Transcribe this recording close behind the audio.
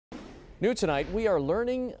New tonight, we are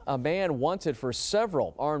learning a man wanted for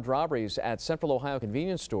several armed robberies at Central Ohio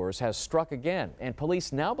convenience stores has struck again, and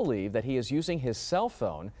police now believe that he is using his cell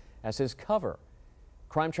phone as his cover.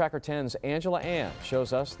 Crime Tracker 10's Angela Ann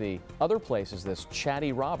shows us the other places this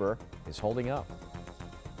chatty robber is holding up.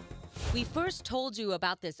 We first told you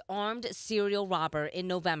about this armed serial robber in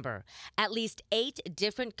November. At least 8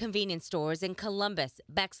 different convenience stores in Columbus,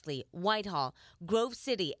 Bexley, Whitehall, Grove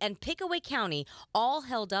City, and Pickaway County, all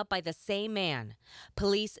held up by the same man.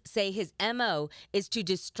 Police say his M.O. is to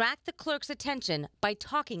distract the clerk's attention by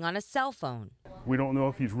talking on a cell phone. We don't know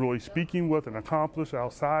if he's really speaking with an accomplice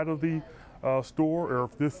outside of the store or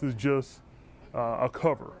if this is just a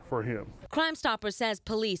cover for him. Crime Stopper says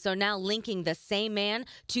police are now linking the same man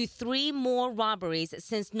to 3 more robberies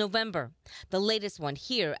since November. The latest one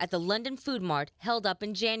here at the London Food Mart held up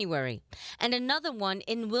in January, and another one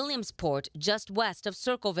in Williamsport just west of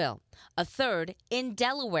Circleville, a third in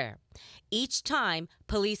Delaware. Each time,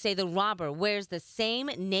 police say the robber wears the same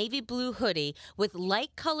navy blue hoodie with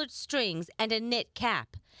light-colored strings and a knit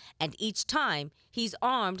cap, and each time he's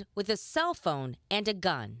armed with a cell phone and a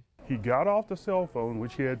gun. He got off the cell phone,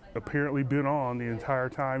 which he had apparently been on the entire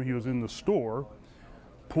time he was in the store,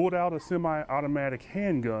 pulled out a semi-automatic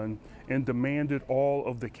handgun, and demanded all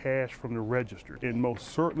of the cash from the register. And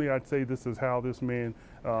most certainly I'd say this is how this man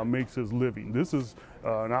makes his living. This is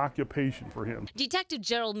an occupation for him. Detective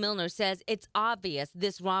Gerald Milner says it's obvious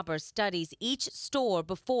this robber studies each store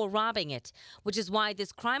before robbing it, which is why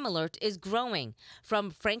this crime alert is growing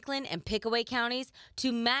from Franklin and Pickaway counties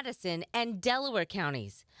to Madison and Delaware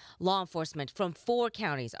counties. Law enforcement from 4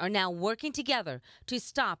 counties are now working together to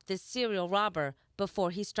stop this serial robber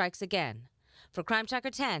before he strikes again. For Crime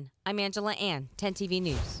Tracker 10, I'm Angela Ann, 10 TV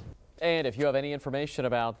News. And if you have any information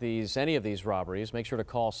about any of these robberies, make sure to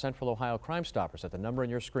call Central Ohio Crime Stoppers at the number on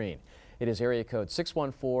your screen. It is area code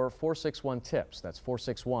 614-461-TIPS. That's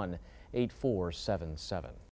 461-8477.